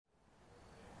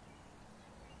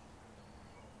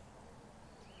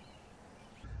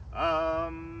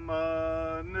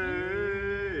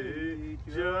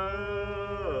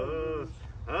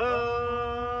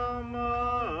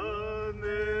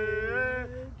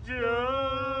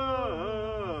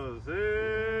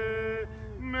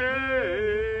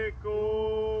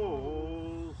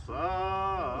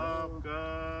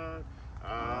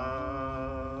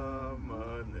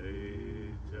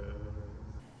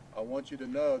want you to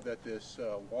know that this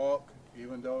walk,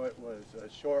 even though it was a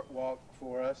short walk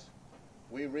for us,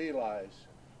 we realize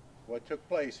what took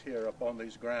place here upon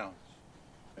these grounds.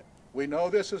 We know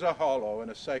this is a hollow and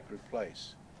a sacred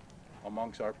place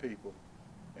amongst our people,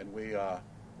 and we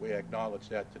acknowledge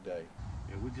that today.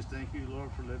 And we just thank you,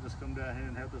 Lord, for letting us come down here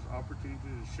and have this opportunity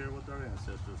to share with our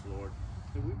ancestors, Lord.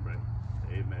 And we pray.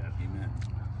 Amen. Amen.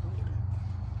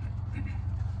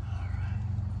 All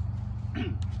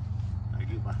right. Thank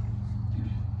you. Bye.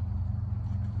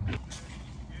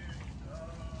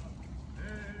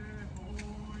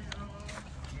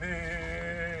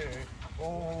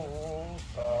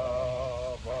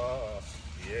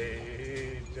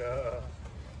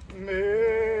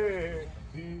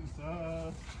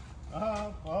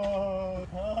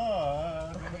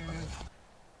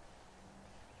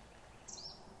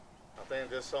 I think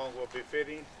this song will be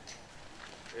fitting.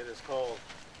 It is called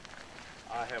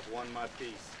I Have Won My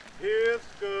Peace. It's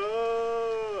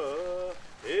good.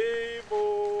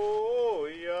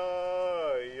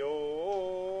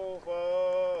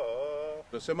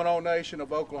 The Seminole Nation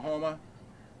of Oklahoma,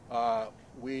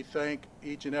 we thank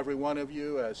each and every one of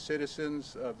you as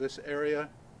citizens of this area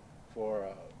for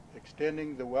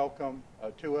extending the welcome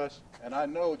to us. And I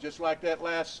know, just like that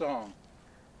last song,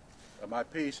 my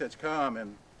peace has come,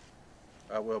 and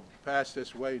I will pass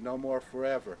this way no more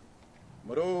forever.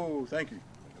 Maru, thank you.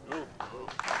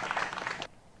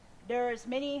 There's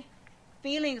many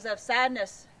feelings of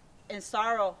sadness and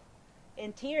sorrow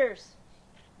and tears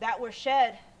that were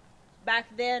shed back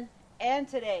then and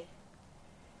today.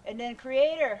 And then,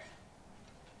 Creator,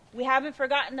 we haven't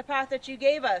forgotten the path that you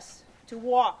gave us to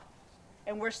walk,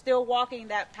 and we're still walking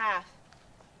that path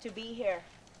to be here.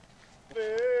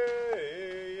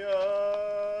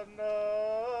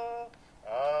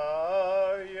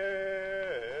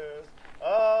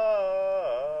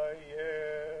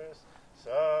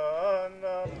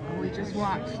 We just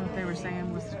watched what they were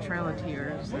saying was the Trail of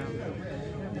Tears,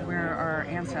 where our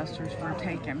ancestors were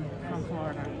taken from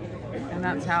Florida. And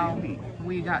that's how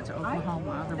we got to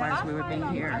Oklahoma, otherwise we would be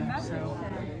here. So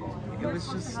it was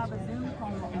just, I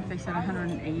think they said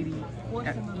 180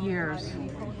 years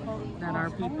that our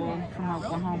people from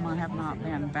Oklahoma have not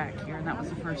been back here. And that was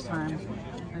the first time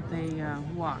that they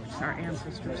walked our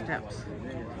ancestors' steps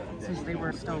since they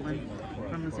were stolen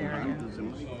from this area.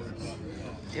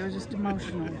 It was just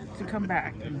emotional to come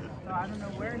back and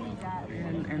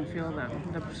feel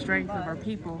the strength of our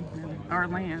people and our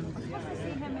land,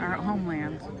 our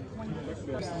homeland.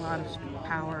 There's a lot of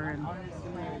power, and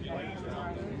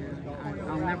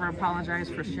I'll never apologize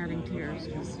for shedding tears,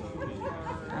 because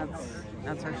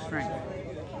that's our strength.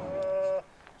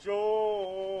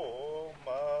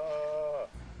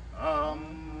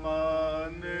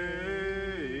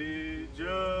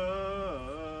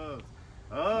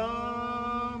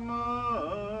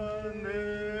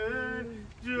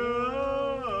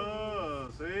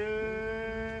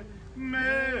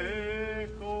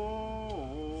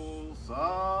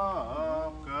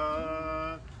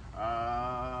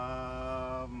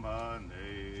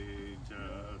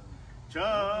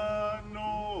 Cha